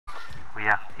But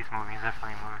yeah, he's moving. He's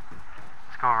definitely moving.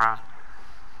 Let's go around.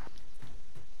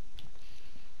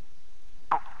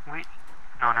 Oh, wait.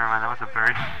 No, never mind. That was a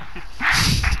bird.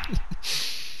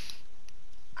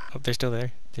 Oh, they're still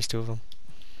there. There's two of them.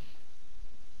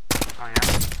 Oh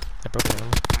yeah. I broke another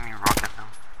one. Let me rocket them.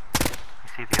 I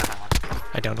see the other one.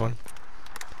 I downed one.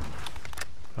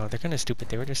 Oh, they're kind of stupid.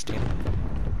 They were just standing.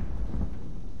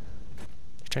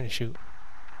 They're trying to shoot.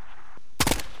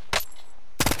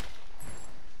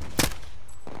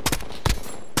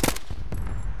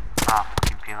 Ah,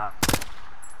 fucking peel up.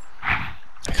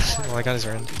 Well, I got his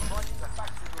round.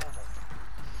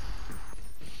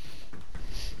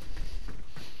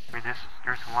 Wait,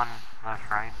 there's one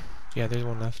left, right? Yeah, there's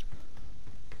one left.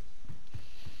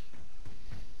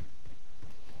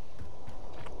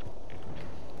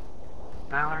 What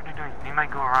the hell are they doing? They might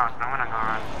go around. I'm gonna go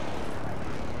around.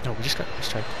 No, we just got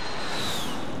strike.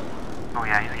 Oh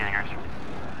yeah, he's getting airstrike.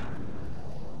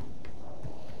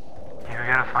 Yeah, we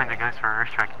gotta find the guys for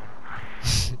airstriking.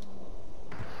 See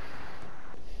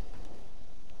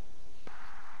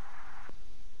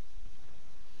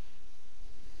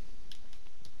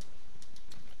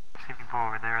people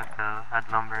over there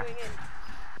at lumber.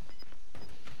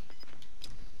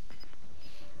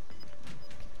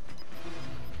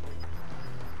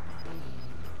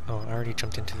 Oh, I already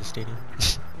jumped into the stadium.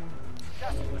 Gas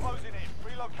is closing in.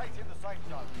 Relocating the safe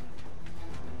zone.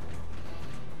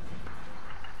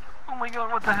 Oh my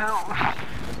god, what the hell?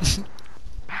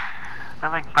 I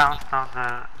like bounced off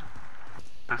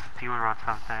the steel rods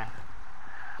out there.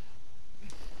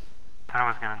 Thought I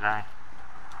was gonna die.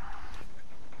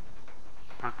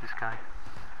 Look, this guy.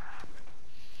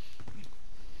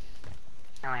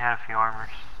 He only had a few armors.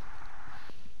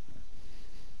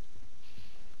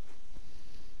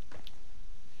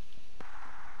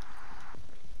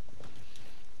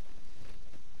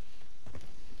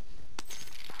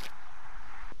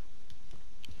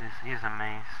 He's a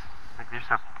maze. Like, there's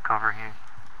a cover here.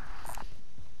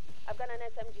 I've got an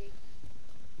SMG.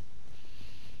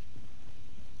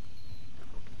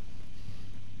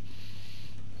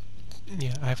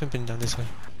 Yeah, I haven't been down this way.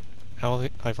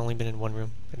 I've only been in one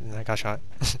room, and I got shot.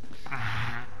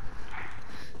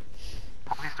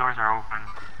 All these doors are open.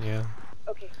 Yeah.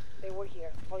 Okay, they were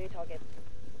here. Hold your target.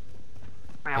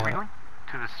 Wait, are we Yeah. going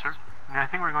to the circle? Yeah, I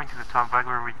think we're going to the top, back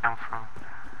where we come from.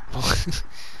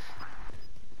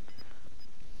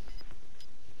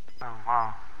 Oh,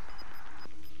 wow.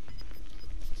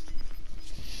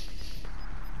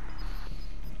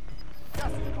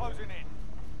 Gas is closing in.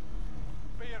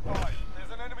 Be advised,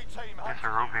 there's an enemy team There's hunting a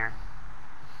rope you. here.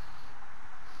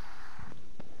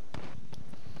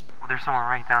 Oh, there's someone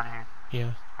right down here.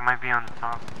 Yeah. He might be on the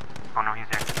top. Oh no, he's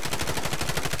there.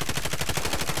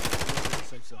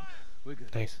 Safe zone. We're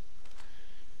good. Nice.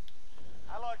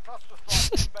 Allied cluster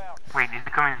strike inbound. Wait, is he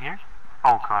coming here?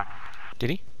 Oh god. Did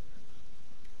he?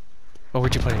 Oh,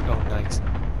 where'd you put it? Oh, nice.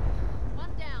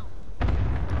 One down.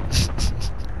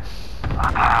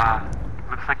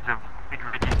 Looks like it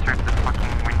registered the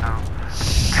fucking window.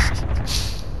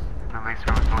 The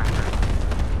laser was going through.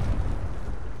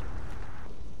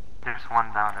 There's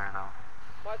one down there though.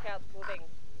 Mark out, moving.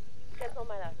 Cancel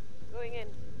my last. Going in.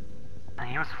 And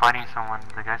he was fighting someone,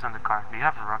 the guys on the car. Do you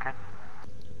have a rocket?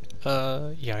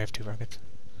 Yeah, I have 2 rockets.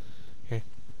 Here.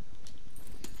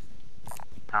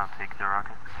 I'll take the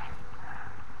rockets.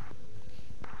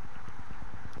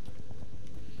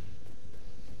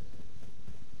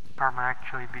 Car might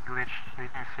actually be glitched. We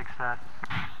can fix that.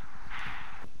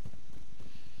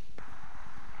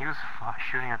 He was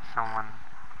shooting at someone,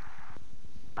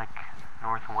 like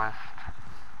northwest.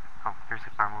 Oh, there's a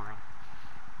car moving.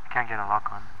 I can't get a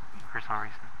lock on for some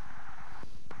reason.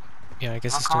 Yeah, I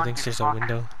guess it Lock still on, thinks you there's a fuck.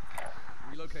 window.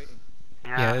 Relocating.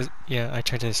 Yeah. Yeah, I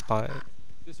tried to spot it.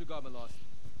 Disregard my loss.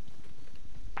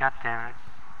 God damn it.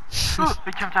 Ooh,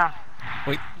 they jumped down.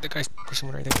 Wait, there's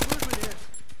someone right there.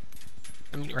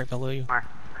 I'm right below you. Where?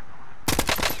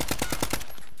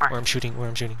 Where I'm shooting.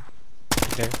 Right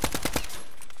there.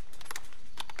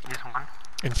 Just one?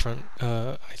 In front.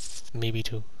 Maybe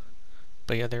 2.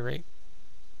 But yeah, they're right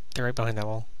behind that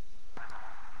wall.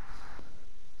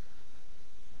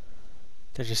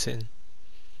 They're just sitting.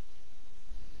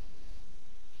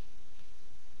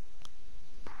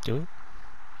 Do it?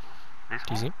 This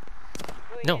Do you see one? him?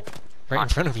 Going No, in. right in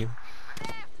front of you.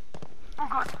 Oh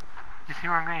god. You see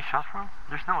where I'm getting shot from?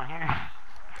 There's no one here.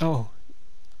 Oh,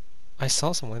 I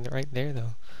saw someone right there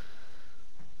though.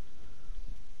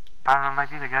 I don't know, it might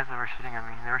be the guys that were shooting at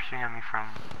me. They were shooting at me from...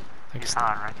 I You guess.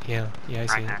 saw it, right? Yeah, I Right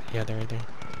see it. there. Yeah, they're right there.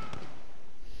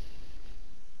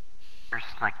 There's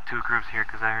like 2 groups here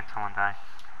because I heard someone die.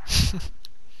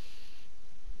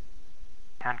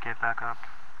 Can't get back up.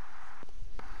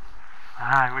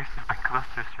 Ah, I wasted my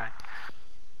cluster strike.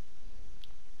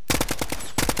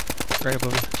 Right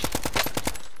above you.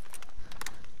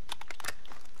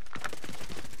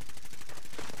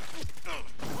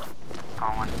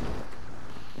 Oh, one.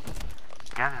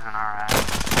 Gas is an our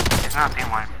ass. It's not a team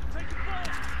wipe.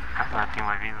 That's not a team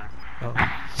wipe either. Oh.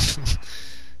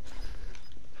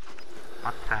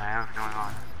 What the hell is going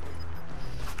on?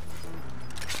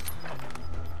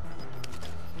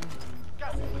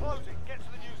 Gas is closing. Get to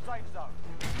the new safe zone.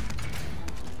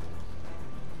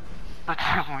 Such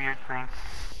a weird thing.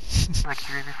 Like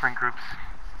 3 different groups.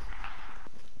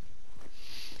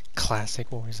 Classic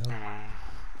Warzone.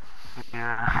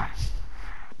 Yeah.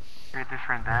 3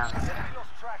 different dams. Enemy lost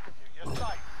track of you. You're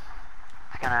safe.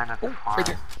 It's gonna end at the Oh, farm. right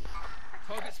there.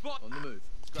 Target spot. On the move.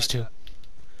 There's two.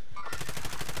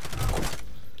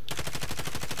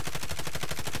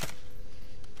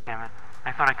 Damn it.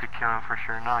 I thought I could kill him for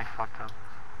sure. Now I fucked up.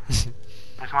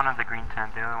 There's one on the green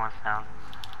tent. The other one's down.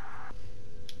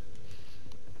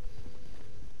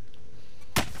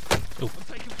 Oh, I'm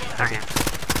taking fire. There he is.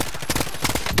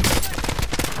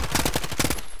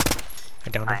 I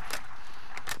downed him. Nice.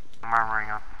 I'm armoring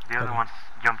up. The other Okay. one's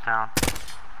jumped down.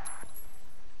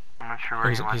 I'm not sure Oh, where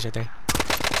he's he went. right there.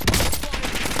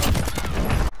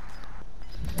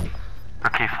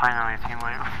 Okay, finally a team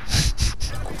wipe.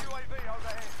 Enemy UAV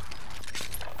overhead.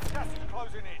 Gas is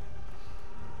closing in.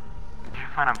 You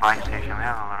should find a buy station. We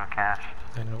have a lot of cash.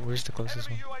 I know. Where's the closest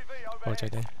Enemy one? UAV overhead. Oh, it's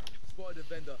right there. Spotted a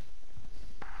vendor.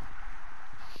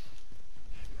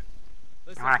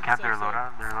 Let's You wanna head to the cap safe their zone.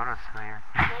 loadout? Their loadout's still here.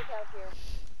 Smoke out here.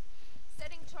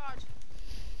 Setting charge.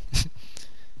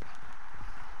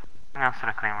 Bring up to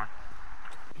the claymore.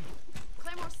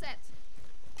 Claymore set.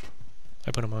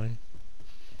 I put him on.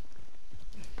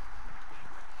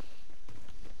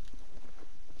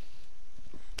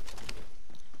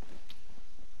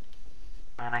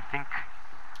 And I think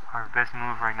our best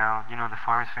move right now, you know, the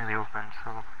farm is fairly open,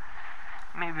 so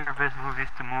maybe our best move is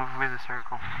to move with a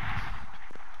circle.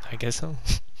 I guess so.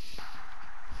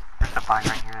 There's a buy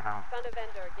right here though. Found a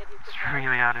vendor. Get you It's supplies.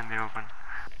 really out in the open.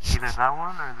 Either that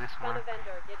one or this Found one. a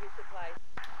vendor. Get you supplies.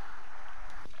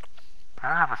 I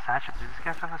don't have a satchel. Do these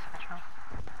guys have a satchel?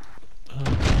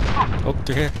 Oh,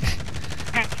 they're here.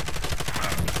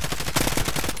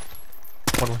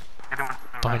 One. I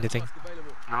don't Behind the thing. Mask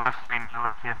available. the left lane, the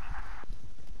left, yeah.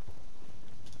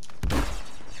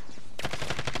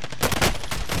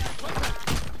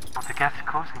 Oh, the gas is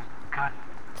closing. God,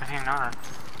 I didn't know that.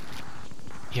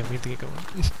 Yeah, we have to get going.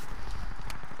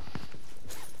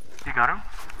 You got him?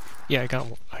 Yeah, I got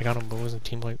him, but it wasn't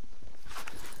team wipe.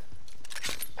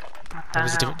 What the That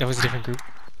was a hell? different. That was a different group.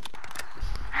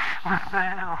 What the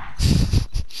hell?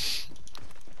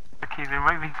 Okay, there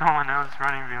might be someone else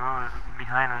running below us,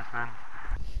 behind us then.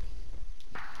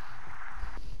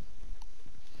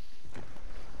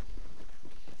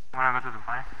 Wanna go to the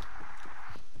buy?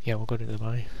 Yeah, we'll go to the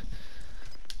buy.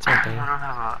 It's right I there. don't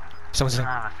have a, Someone's I don't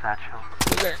there. have a satchel.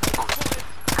 Who's there?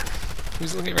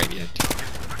 Who's looking right at?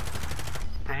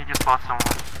 Did he just bought someone?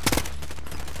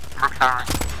 Brooks armor.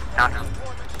 Down him.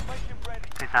 Deployment is making ready.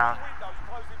 He's down. All windows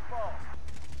closing fast.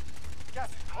 Gas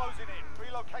is closing in.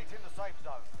 Relocating the safe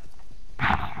zone.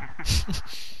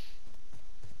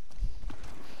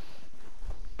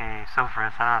 Hey,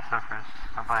 Sulfurous, I don't have Sulfurous.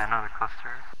 I'll buy another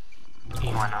cluster. Why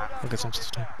Yeah, not? we'll get some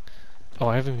stuff. Oh,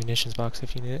 I have a munitions box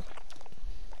if you need it.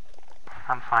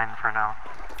 I'm fine for now.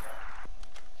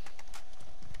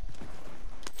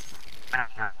 I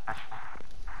don't know, actually.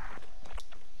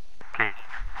 Okay,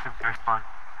 super fun.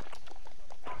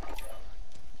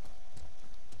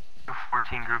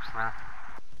 14 groups left.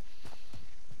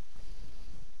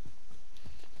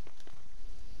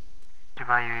 Did you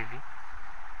buy UAV?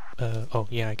 Oh,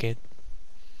 yeah, I did.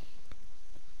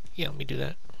 Yeah, let me do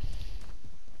that.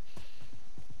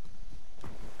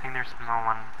 I think there's no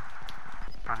one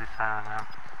on this side of the map.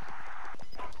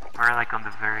 We're like on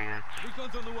the very edge.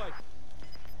 Recon's on the way.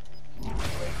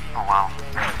 Oh wow.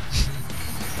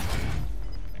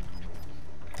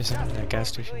 There's someone in that gas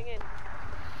station. Going in.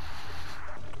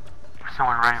 There's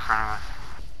someone right in front of us.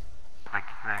 Like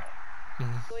there.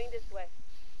 Mm-hmm. Going this way.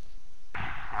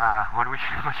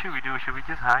 What should we do? Should we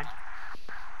just hide?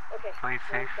 Okay. Play it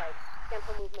we're safe. inside. Scan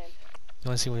for movement. You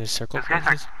wanna see where the circle Those guys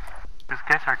point are is? those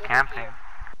guys are camping.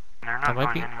 They're not That might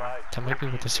going be. anywhere. That might be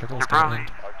what the circle is They're down probably in.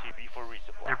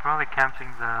 they're probably camping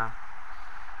the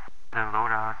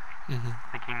loadout, Mm-hmm.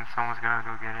 thinking someone's gonna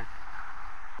go get it.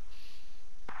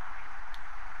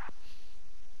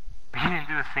 We didn't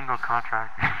do a single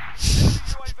contract. Enemy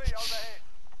UAV overhead.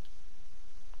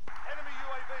 Enemy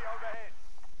UAV overhead.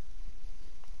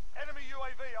 Enemy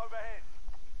UAV overhead.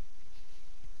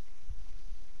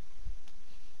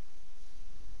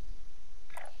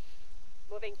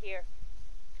 Moving here.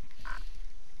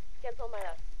 Cancel my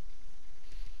left.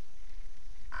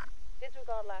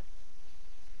 Disregard left.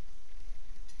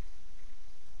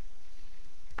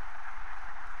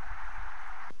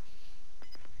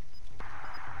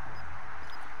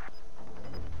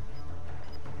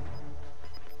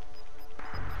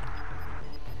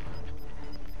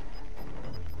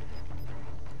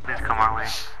 Please come our way.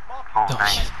 Oh, Oh,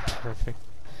 nice. perfect.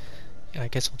 Yeah, I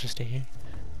guess we'll just stay here.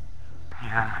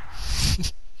 Yeah.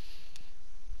 It's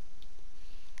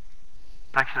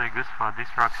actually a good spot. These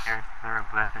rocks here, they're a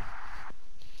blessing.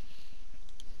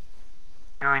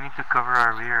 You know, we need to cover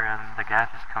our rear and the gas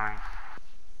is coming.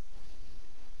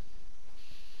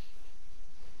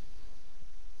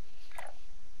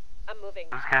 I'm moving.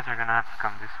 Those guys are gonna have to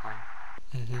come this way.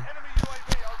 Mm-hmm. Enemy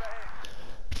UAV overhead.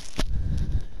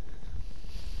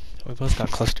 We both got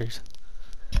clusters.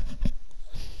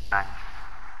 Nice.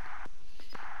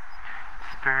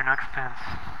 Spare no expense.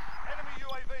 Enemy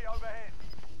UAV overhead.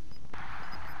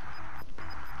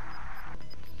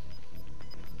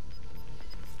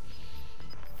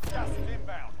 Gas is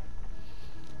inbound.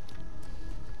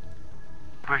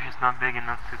 Bush is not big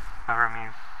enough to cover me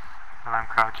while I'm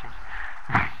crouching.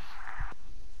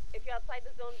 If you're outside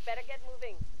the zone, better get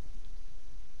moving.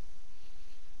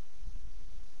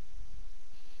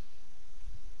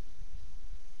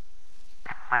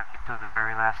 Might be to the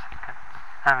very last second.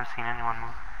 I haven't seen anyone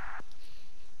move.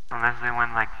 Unless they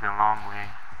went like the long way.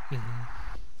 Mm-hmm.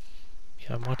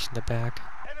 Yeah, I'm watching the back.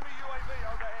 Enemy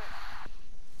UAV overhead.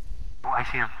 Oh, I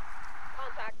see him.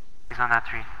 Contact. He's on that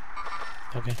tree.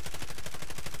 Okay.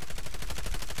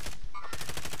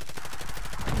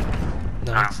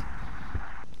 Nice.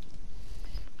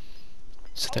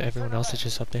 So that everyone else is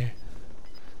just up there.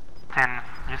 10,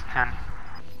 just 10.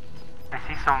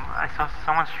 I saw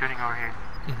someone shooting over here.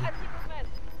 Mm-hmm. I see movement.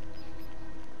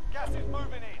 Gas is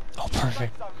moving in. Oh, perfect.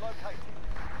 Safe zone located.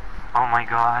 Oh my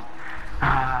god.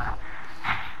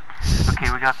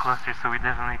 Okay, we got clusters, so we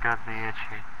definitely got the edge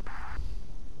here.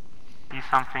 See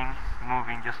something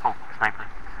moving, just oh, sniper.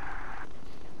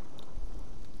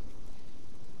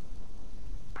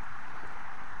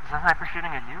 Is that sniper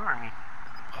shooting at you or me?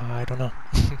 I don't know.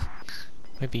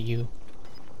 Might be you.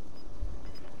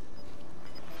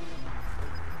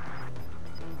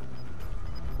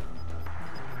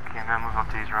 Okay, I'm gonna move up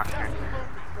to these rocks here.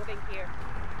 Moving here.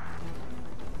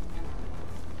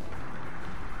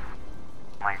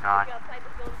 Oh my If god. you're outside the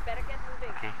zone, better get moving.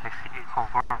 Okay, I see you. Oh,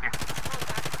 over here.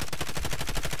 Contact.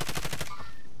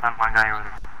 Found one guy over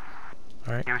there.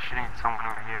 Alright, He was shooting at someone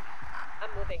over here. I'm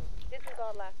moving.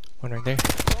 Disregard left. one right there.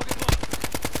 Target marked.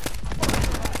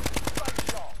 Safe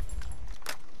shot.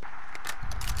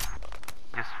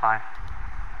 Just 5.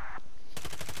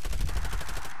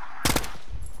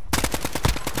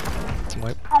 Team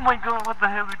wipe. Oh my god, what the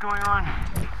hell is going on?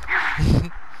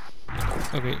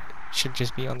 Okay, should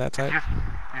just be on that side.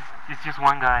 It's just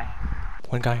one guy.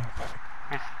 One guy. Perfect.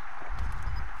 It's,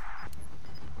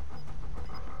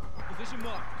 Position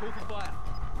marked. Call for fire.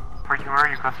 where are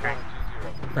you clustering?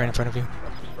 Right in front of you.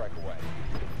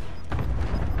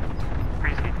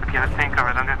 Where is he? Okay, let's stay in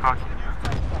cover, don't get caught.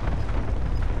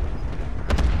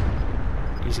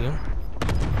 You see him?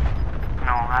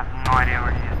 No, I have no idea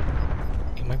where he is.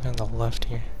 He might be on the left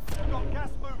here. We've got gas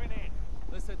moving in.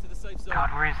 Let's head to the safe zone.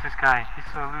 God, where is this guy? He's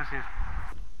so elusive.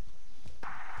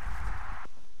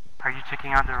 Are you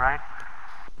checking out the right?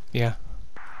 Yeah.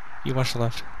 You watch the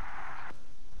left.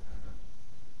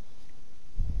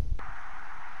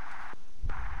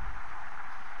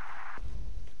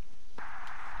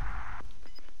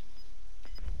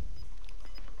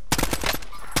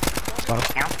 Spot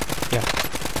him. You? Yeah.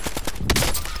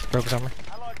 Broke his armor.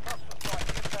 Allied cluster strike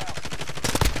inbound.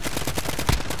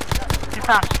 He's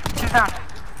down! He's down!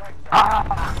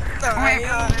 Ah! We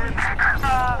got it!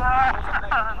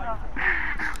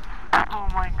 Oh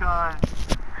my god!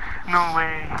 No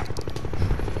way! Our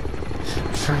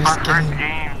First first game.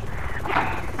 game!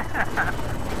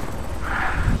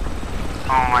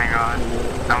 Oh my god!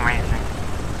 Amazing!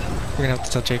 We're gonna have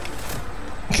to tell Jake.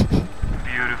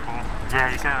 Beautiful.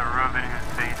 Yeah, you gotta rub it in his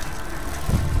face.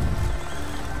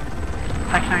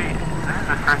 Actually, this is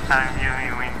the first time you and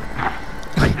me win.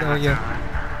 Oh, yeah.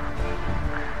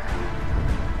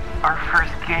 Our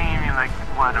first game in like,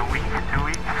 what, a week, 2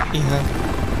 weeks? Yeah.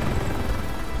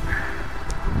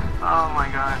 Oh my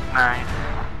god, nice.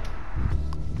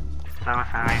 That was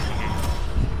an amazing game.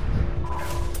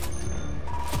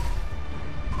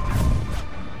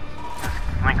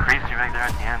 Just went crazy right there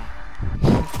at the end.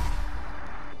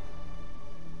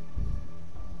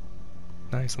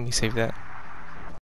 Nice, let me save that.